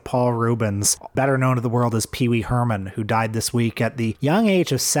Paul Reubens, better known to the world as Pee Wee Herman, who died this week at the young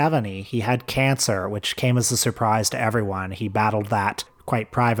age of 70. He had cancer, which came as a surprise to everyone. He battled that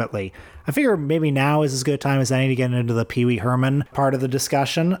quite privately. I figure maybe now is as good a time as any to get into the Pee Wee Herman part of the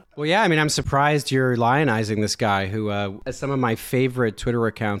discussion. Well, yeah, I mean, I'm surprised you're lionizing this guy who, as some of my favorite Twitter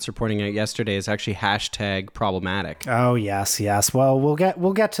accounts are pointing out yesterday, is actually hashtag problematic. Oh, yes. Well, we'll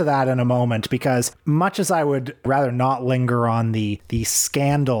get to that in a moment, because much as I would rather not linger on the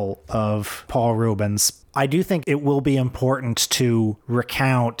scandal of Paul Reubens, I do think it will be important to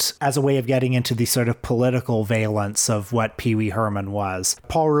recount as a way of getting into the sort of political valence of what Pee Wee Herman was.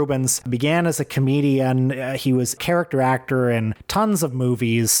 Paul Reubens began as a comedian. He was a character actor in tons of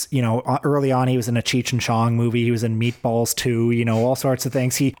movies. Early on, he was in a Cheech and Chong movie. He was in Meatballs 2, all sorts of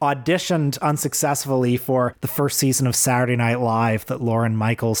things. He auditioned unsuccessfully for the first season of Saturday Night Live that Lorne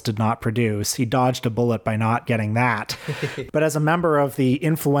Michaels did not produce. He dodged a bullet by not getting that. But as a member of the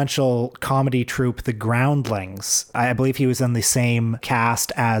influential comedy troupe, The Groundlings, I believe he was in the same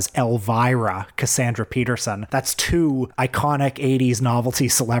cast as Elvira, Cassandra Peterson. That's two iconic 80s novelty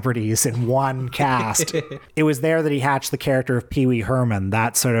celebrities in one cast. It was there that he hatched the character of Pee Wee Herman,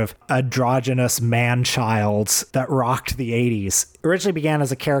 that sort of androgynous man-child that rocked the 80s. Originally began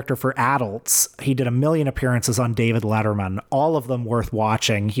as a character for adults. He did 1 million appearances on David Letterman, all of them worth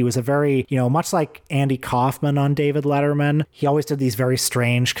watching. He was a very, much like Andy Kaufman on David Letterman, he always did these very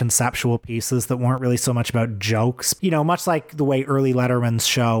strange conceptual pieces that weren't really so much about jokes. Much like the way early Letterman's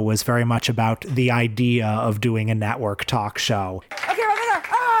show was very much about the idea of doing a network talk show. Okay,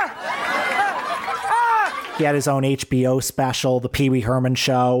 He had his own HBO special, The Pee Wee Herman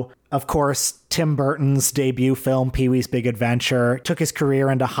Show. Of course, Tim Burton's debut film, Pee-wee's Big Adventure, took his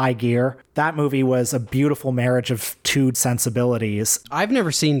career into high gear. That movie was a beautiful marriage of two sensibilities. I've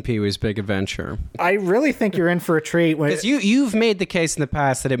never seen Pee-wee's Big Adventure. I really think you're in for a treat. Because you've made the case in the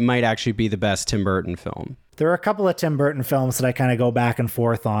past that it might actually be the best Tim Burton film. There are a couple of Tim Burton films that I kind of go back and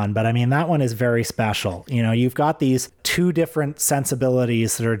forth on, but I mean, that one is very special. You've got these two different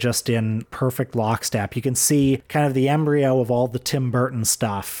sensibilities that are just in perfect lockstep. You can see kind of the embryo of all the Tim Burton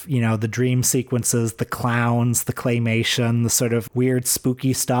stuff, the dream sequences, the clowns, the claymation, the sort of weird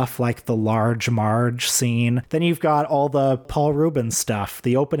spooky stuff like the Large Marge scene. Then you've got all the Paul Reubens stuff.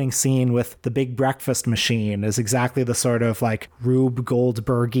 The opening scene with the big breakfast machine is exactly the sort of like Rube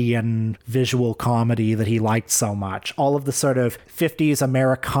Goldbergian visual comedy that he liked so much. All of the sort of 50s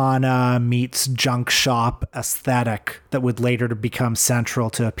Americana meets junk shop aesthetic that would later to become central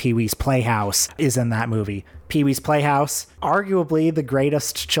to Pee-wee's Playhouse is in that movie. Pee-wee's Playhouse, arguably the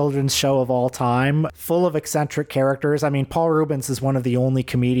greatest children's show of all time, full of eccentric characters. I mean, Paul Reubens is one of the only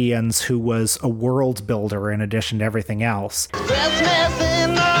comedians who was a world builder in addition to everything else. Christmas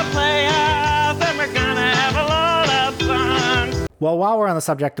in the Playhouse, and we're gonna have a lot of fun. Well, while we're on the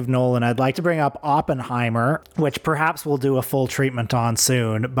subject of Nolan, I'd like to bring up Oppenheimer, which perhaps we'll do a full treatment on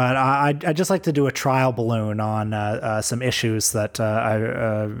soon, but I'd just like to do a trial balloon on some issues that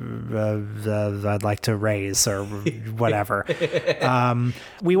I'd like to raise or whatever.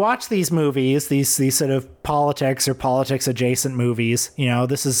 We watch these movies, these sort of politics or politics-adjacent movies.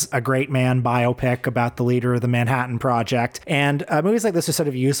 This is a great man biopic about the leader of the Manhattan Project, and movies like this are sort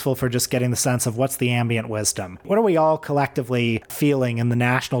of useful for just getting the sense of what's the ambient wisdom. What are we all collectively feeling in the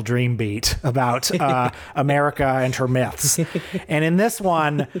national dream beat about America and her myths? And in this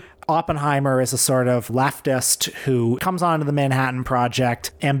one, Oppenheimer is a sort of leftist who comes onto the Manhattan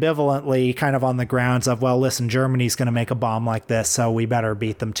Project ambivalently, kind of on the grounds of, well, listen, Germany's going to make a bomb like this, so we better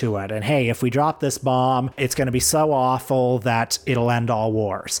beat them to it. And hey, if we drop this bomb, it's going to be so awful that it'll end all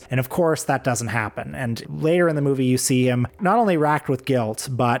wars. And of course, that doesn't happen. And later in the movie, you see him not only racked with guilt,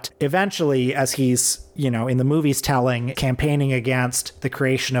 but eventually, as he's in the movie's telling, campaigning against the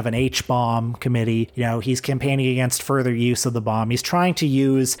creation of an H-bomb committee. He's campaigning against further use of the bomb. He's trying to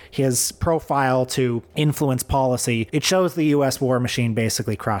use his profile to influence policy. It shows the U.S. war machine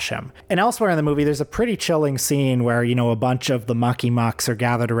basically crush him. And elsewhere in the movie, there's a pretty chilling scene where, a bunch of the mucky mucks are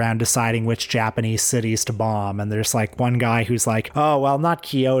gathered around deciding which Japanese cities to bomb. And there's like one guy who's like, oh, well, not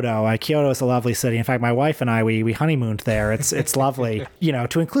Kyoto. Kyoto is a lovely city. In fact, my wife and I, we honeymooned there. It's lovely.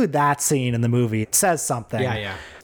 To include that scene in the movie, it says something. Yeah.